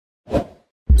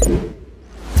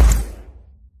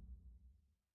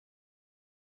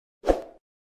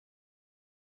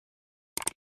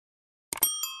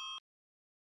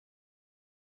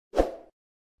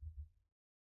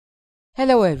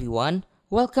Hello everyone,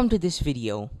 welcome to this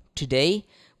video. Today,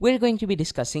 we're going to be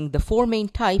discussing the four main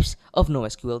types of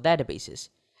NoSQL databases.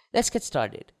 Let's get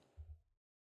started.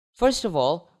 First of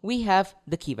all, we have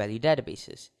the key-value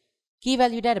databases.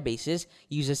 Key-value databases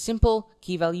use a simple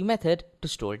key-value method to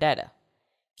store data.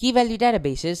 Key-value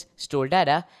databases store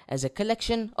data as a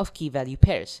collection of key-value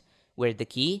pairs, where the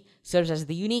key serves as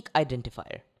the unique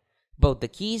identifier. Both the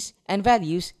keys and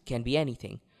values can be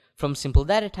anything, from simple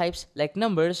data types like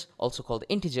numbers, also called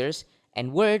integers,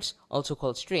 and words, also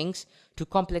called strings, to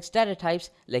complex data types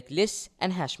like lists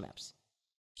and hash maps.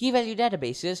 Key-value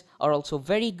databases are also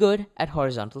very good at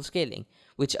horizontal scaling,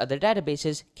 which other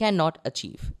databases cannot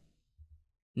achieve.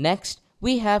 Next,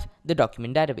 we have the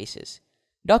document databases.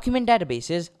 Document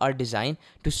databases are designed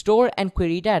to store and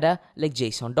query data like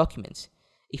JSON documents.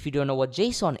 If you don't know what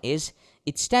JSON is,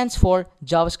 it stands for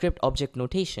JavaScript Object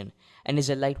Notation and is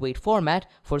a lightweight format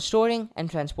for storing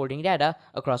and transporting data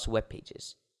across web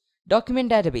pages.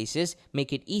 Document databases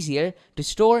make it easier to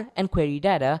store and query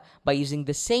data by using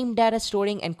the same data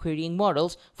storing and querying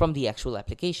models from the actual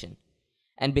application.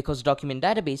 And because document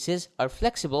databases are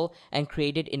flexible and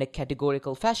created in a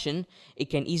categorical fashion, it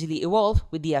can easily evolve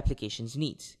with the application's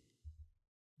needs.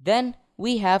 Then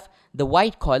we have the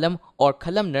wide column or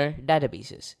columnar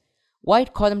databases.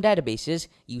 Wide column databases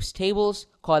use tables,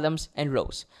 columns, and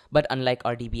rows, but unlike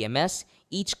RDBMS,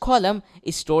 each column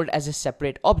is stored as a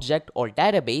separate object or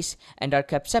database and are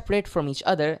kept separate from each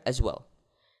other as well.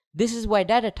 This is why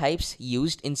data types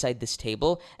used inside this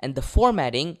table and the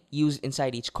formatting used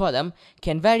inside each column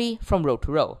can vary from row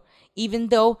to row, even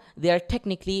though they are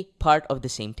technically part of the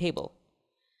same table.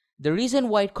 The reason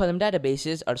wide column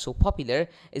databases are so popular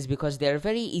is because they are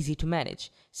very easy to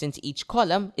manage, since each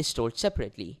column is stored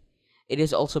separately. It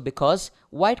is also because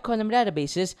wide column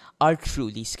databases are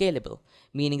truly scalable,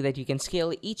 meaning that you can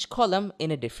scale each column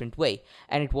in a different way,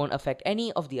 and it won't affect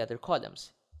any of the other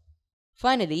columns.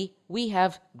 Finally, we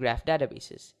have graph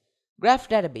databases. Graph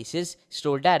databases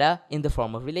store data in the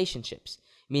form of relationships,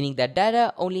 meaning that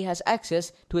data only has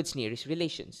access to its nearest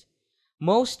relations.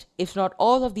 Most, if not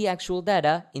all, of the actual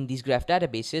data in these graph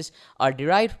databases are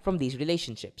derived from these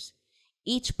relationships.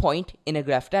 Each point in a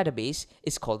graph database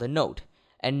is called a node,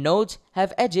 and nodes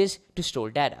have edges to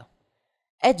store data.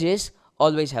 Edges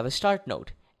always have a start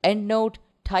node, end node,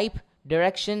 type,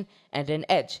 direction, and an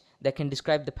edge that can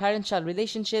describe the parent-child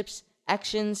relationships,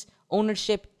 actions,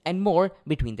 ownership, and more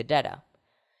between the data.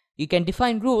 You can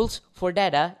define rules for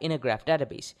data in a graph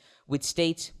database, which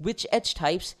states which edge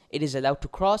types it is allowed to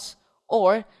cross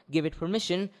or give it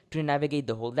permission to navigate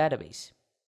the whole database.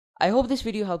 I hope this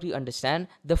video helped you understand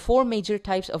the four major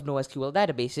types of NoSQL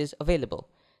databases available.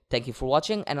 Thank you for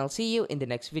watching, and I'll see you in the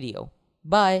next video.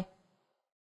 Bye!